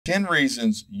10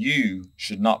 reasons you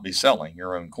should not be selling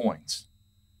your own coins.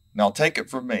 Now, take it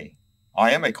from me.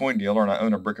 I am a coin dealer and I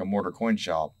own a brick and mortar coin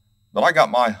shop, but I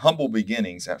got my humble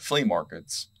beginnings at flea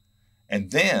markets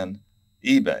and then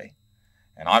eBay.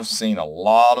 And I've seen a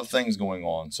lot of things going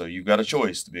on. So you've got a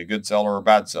choice to be a good seller or a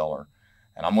bad seller.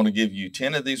 And I'm going to give you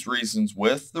 10 of these reasons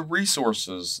with the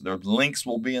resources. The links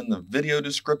will be in the video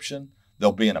description.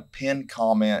 They'll be in a pinned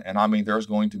comment. And I mean, there's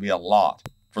going to be a lot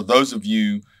for those of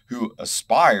you who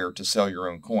aspire to sell your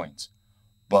own coins.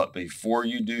 But before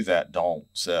you do that, don't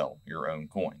sell your own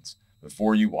coins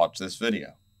before you watch this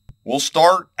video. We'll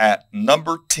start at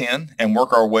number 10 and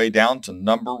work our way down to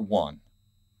number 1.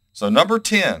 So number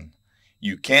 10,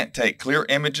 you can't take clear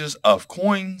images of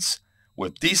coins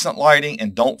with decent lighting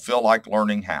and don't feel like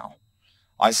learning how.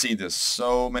 I see this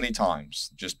so many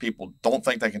times. Just people don't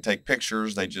think they can take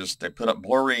pictures. They put up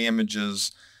blurry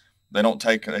images. They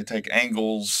take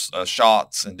angles,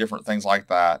 shots, and different things like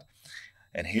that.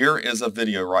 And here is a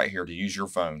video right here to use your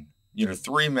phone.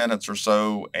 3 minutes or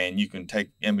so, and you can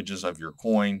take images of your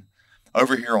coin.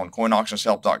 Over here on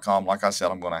coinauctionshelp.com, like I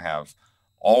said, I'm going to have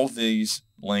all these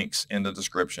links in the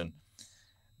description.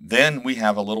 Then we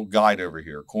have a little guide over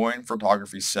here, coin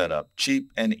photography setup,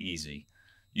 cheap and easy.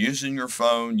 Using your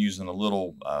phone, using a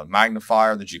little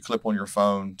magnifier that you clip on your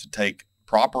phone to take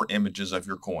proper images of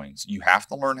your coins. You have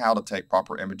to learn how to take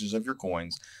proper images of your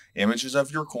coins. Images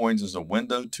of your coins is a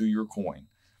window to your coin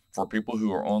for people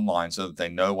who are online so that they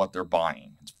know what they're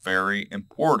buying. It's very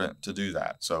important to do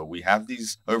that. So we have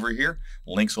these over here.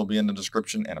 Links will be in the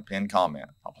description and a pinned comment.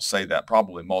 I will say that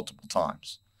probably multiple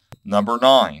times. Number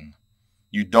 9,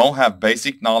 you don't have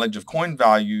basic knowledge of coin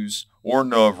values or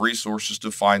know of resources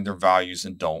to find their values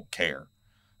and don't care.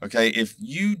 Okay, if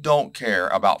you don't care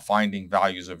about finding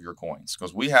values of your coins,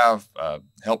 because we have a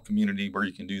help community where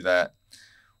you can do that.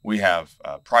 We have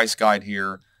a price guide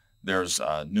here. There's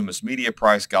a Numis Media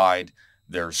price guide.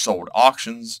 There's sold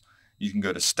auctions. You can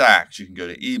go to Stacks. You can go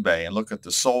to eBay and look at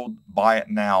the sold buy it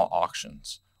now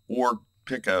auctions, or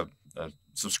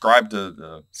subscribe to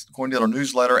the Coin Dealer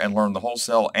newsletter and learn the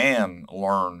wholesale and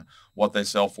learn what they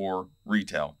sell for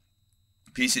retail.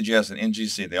 PCGS and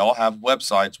NGC, they all have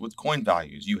websites with coin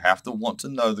values. You have to want to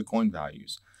know the coin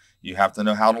values. You have to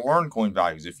know how to learn coin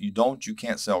values. If you don't, you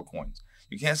can't sell coins.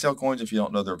 You can't sell coins if you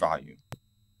don't know their value.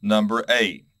 Number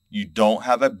 8, you don't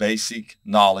have a basic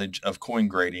knowledge of coin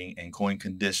grading and coin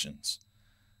conditions.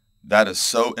 That is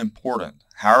so important.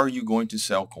 How are you going to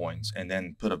sell coins and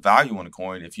then put a value on a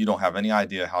coin if you don't have any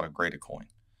idea how to grade a coin?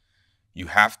 You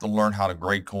have to learn how to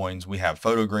grade coins. We have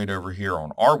PhotoGrade over here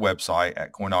on our website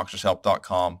at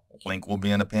coinauctionshelp.com. Link will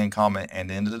be in the pinned comment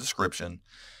and in the description.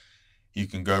 You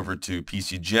can go over to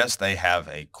PCGS. They have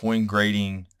a coin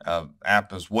grading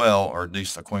app as well, or at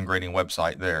least a coin grading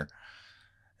website there.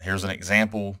 Here's an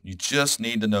example. You just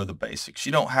need to know the basics.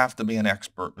 You don't have to be an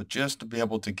expert, but just to be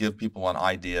able to give people an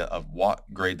idea of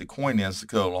what grade the coin is to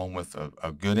go along with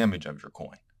a good image of your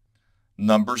coin.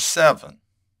 Number 7.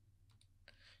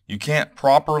 You can't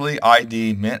properly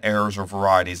ID mint errors or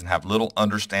varieties and have little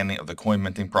understanding of the coin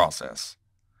minting process.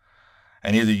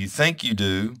 And either you think you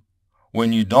do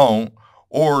when you don't,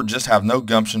 or just have no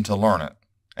gumption to learn it.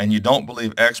 And you don't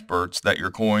believe experts that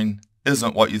your coin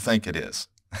isn't what you think it is.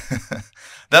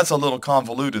 That's a little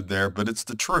convoluted there, but it's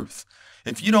the truth.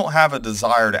 If you don't have a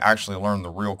desire to actually learn the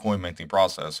real coin minting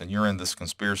process and you're in this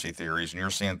conspiracy theories and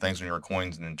you're seeing things in your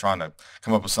coins and trying to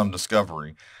come up with some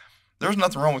discovery, there's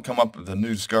nothing wrong with coming up with a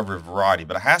new discovery of variety,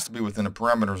 but it has to be within the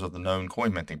parameters of the known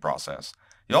coin minting process.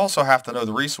 You also have to know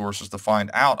the resources to find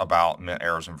out about mint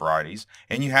errors and varieties,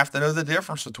 and you have to know the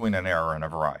difference between an error and a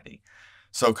variety.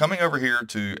 So coming over here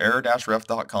to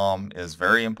error-ref.com is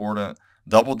very important.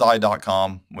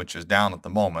 DoubleDie.com, which is down at the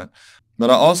moment. But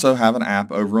I also have an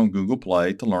app over on Google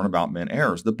Play to learn about mint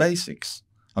errors, the basics.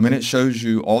 I mean, it shows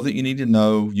you all that you need to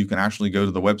know. You can actually go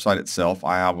to the website itself.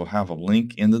 I will have a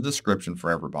link in the description for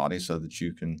everybody so that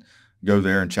you can go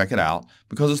there and check it out,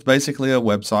 because it's basically a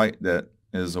website that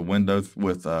is a window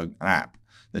with an app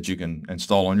that you can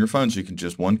install on your phone, so you can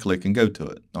just one click and go to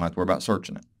it. Don't have to worry about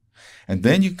searching it. And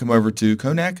then you can come over to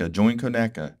Coneca, join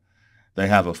Coneca. They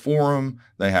have a forum.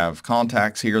 They have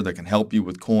contacts here that can help you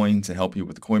with coins and help you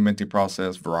with the coin minting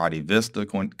process. Variety Vista,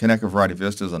 Coneca Variety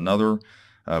Vista is another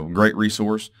great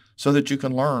resource so that you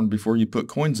can learn before you put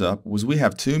coins up. Was we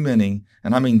have too many,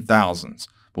 and I mean thousands,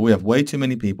 but we have way too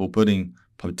many people putting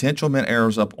potential mint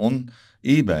errors up on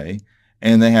eBay,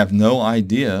 and they have no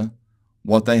idea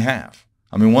what they have.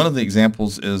 I mean, one of the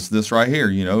examples is this right here,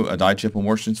 a die chip on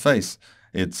Washington's face.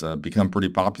 It's become pretty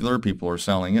popular. People are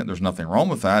selling it. There's nothing wrong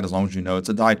with that as long as you know it's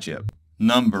a die chip.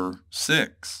 Number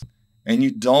 6, and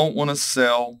you don't want to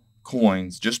sell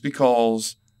coins just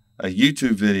because a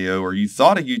YouTube video, or you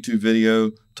thought a YouTube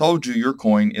video told you your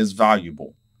coin is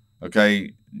valuable.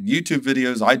 Okay, YouTube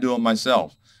videos, I do them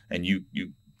myself, and you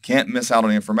can't miss out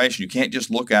on information. You can't just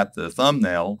look at the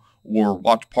thumbnail or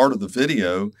watch part of the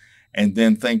video and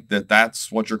then think that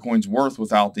that's what your coin's worth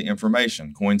without the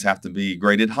information. Coins have to be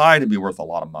graded high to be worth a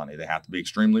lot of money. They have to be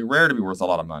extremely rare to be worth a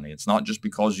lot of money. It's not just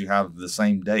because you have the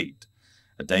same date,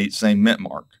 same mint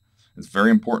mark. It's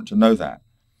very important to know that.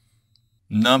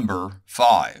 Number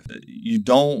 5, you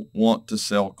don't want to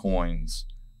sell coins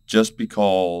just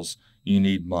because you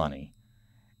need money.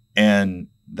 And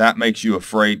that makes you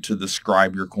afraid to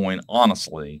describe your coin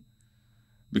honestly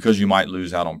because you might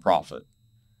lose out on profit.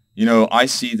 You know, I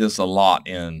see this a lot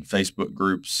in Facebook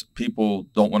groups. People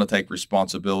don't want to take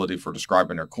responsibility for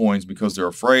describing their coins because they're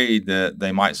afraid that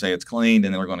they might say it's cleaned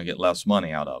and they're going to get less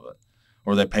money out of it,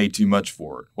 or they pay too much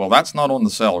for it. Well, that's not on the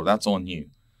seller. That's on you.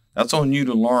 That's on you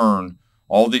to learn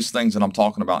all these things that I'm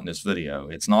talking about in this video.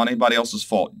 It's not anybody else's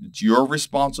fault. It's your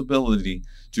responsibility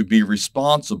to be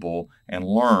responsible and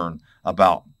learn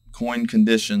about coin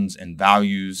conditions and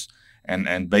values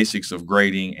and basics of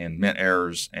grading and mint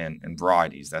errors and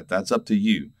varieties. That's up to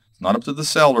you. It's not up to the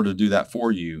seller to do that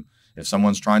for you. If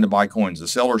someone's trying to buy coins, the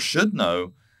seller should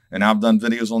know, and I've done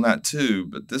videos on that too,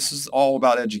 but this is all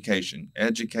about education,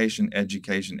 education,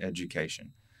 education,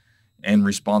 education, and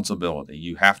responsibility.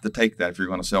 You have to take that if you're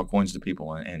going to sell coins to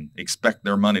people and expect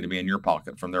their money to be in your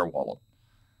pocket from their wallet.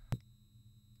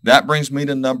 That brings me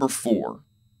to number 4.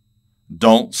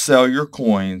 Don't sell your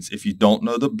coins if you don't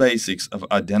know the basics of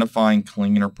identifying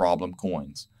clean or problem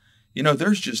coins. You know,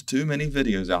 there's just too many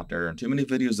videos out there and too many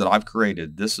videos that I've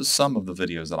created. This is some of the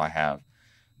videos that I have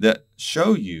that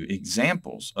show you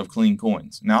examples of clean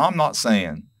coins. Now, I'm not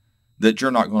saying that you're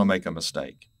not going to make a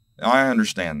mistake. I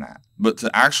understand that. But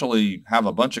to actually have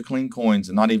a bunch of clean coins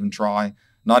and not even try,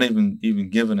 not even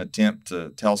give an attempt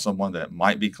to tell someone that it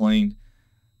might be cleaned,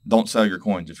 don't sell your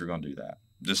coins if you're going to do that.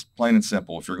 Just plain and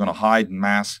simple. If you're going to hide and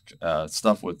mask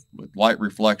stuff with light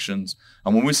reflections,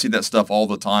 and when we see that stuff all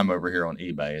the time over here on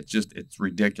eBay, it's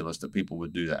ridiculous that people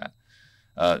would do that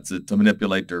to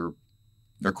manipulate their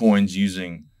coins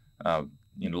using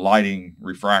lighting,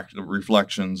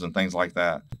 reflections, and things like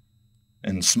that,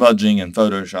 and smudging and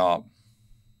Photoshop.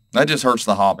 That just hurts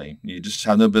the hobby. You just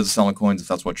have no business selling coins if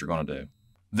that's what you're going to do.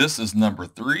 This is number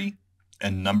 3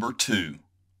 and number 2,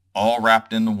 all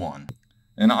wrapped into one.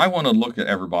 And I want to look at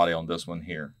everybody on this one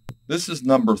here. This is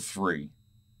number 3.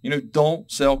 Don't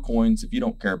sell coins if you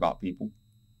don't care about people.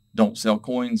 Don't sell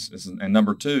coins. And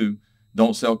number 2,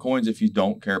 don't sell coins if you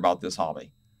don't care about this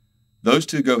hobby. Those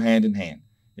two go hand in hand.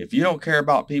 If you don't care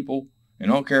about people, and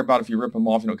don't care about if you rip them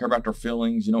off, you don't care about their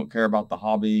feelings, you don't care about the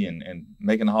hobby and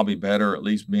making the hobby better, at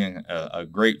least being a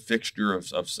great fixture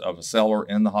of a seller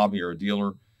in the hobby or a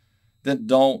dealer, then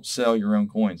don't sell your own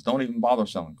coins. Don't even bother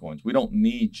selling coins. We don't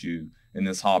need you in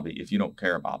this hobby if you don't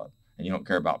care about it and you don't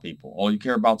care about people. All you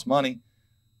care about is money.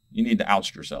 You need to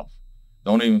oust yourself.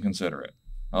 Don't even consider it.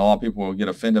 And a lot of people will get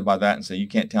offended by that and say, you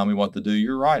can't tell me what to do.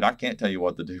 You're right. I can't tell you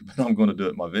what to do, but I'm going to do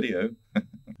it in my video.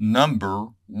 Number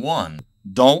 1.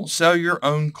 Don't sell your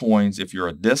own coins if you're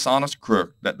a dishonest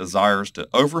crook that desires to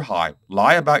overhype,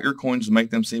 lie about your coins to make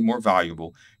them seem more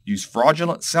valuable, use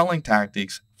fraudulent selling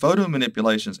tactics, photo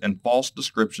manipulations, and false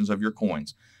descriptions of your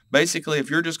coins. Basically,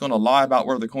 if you're just going to lie about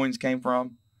where the coins came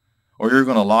from, or you're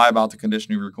going to lie about the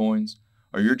condition of your coins,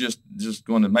 or you're just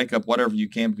going to make up whatever you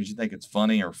can because you think it's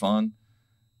funny or fun,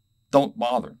 don't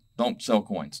bother. Don't sell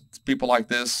coins. It's people like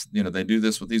this, they do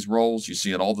this with these rolls. You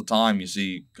see it all the time. You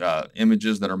see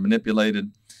images that are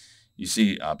manipulated. You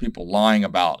see people lying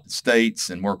about states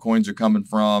and where coins are coming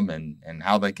from and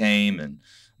how they came. And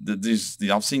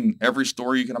I've seen every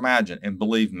story you can imagine. And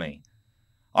believe me,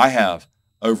 I have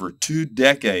over 2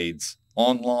 decades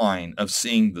online of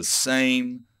seeing the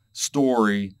same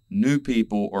story, new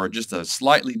people, or just a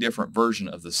slightly different version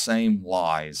of the same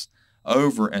lies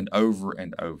over and over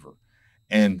and over.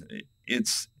 And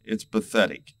it's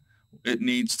pathetic. It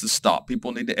needs to stop.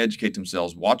 People need to educate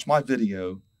themselves. Watch my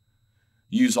video.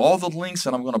 Use all the links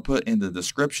that I'm going to put in the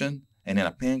description and in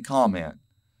a pinned comment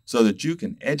so that you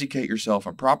can educate yourself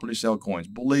and properly sell coins.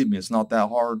 Believe me, it's not that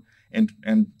hard. And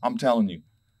I'm telling you,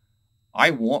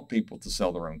 I want people to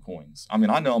sell their own coins. I mean,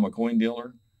 I know I'm a coin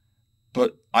dealer,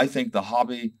 but I think the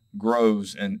hobby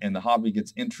grows and the hobby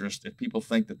gets interest if people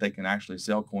think that they can actually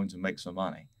sell coins and make some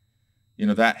money.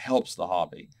 That helps the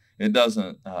hobby. It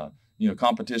doesn't,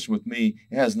 competition with me,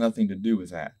 it has nothing to do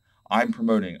with that. I'm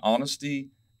promoting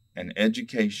honesty and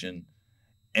education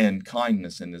and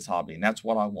kindness in this hobby, and that's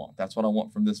what I want. That's what I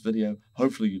want from this video.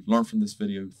 Hopefully you've learned from this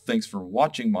video. Thanks for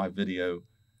watching my video.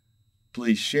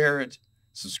 Please share it,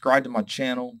 subscribe to my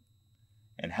channel,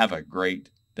 and have a great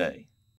day.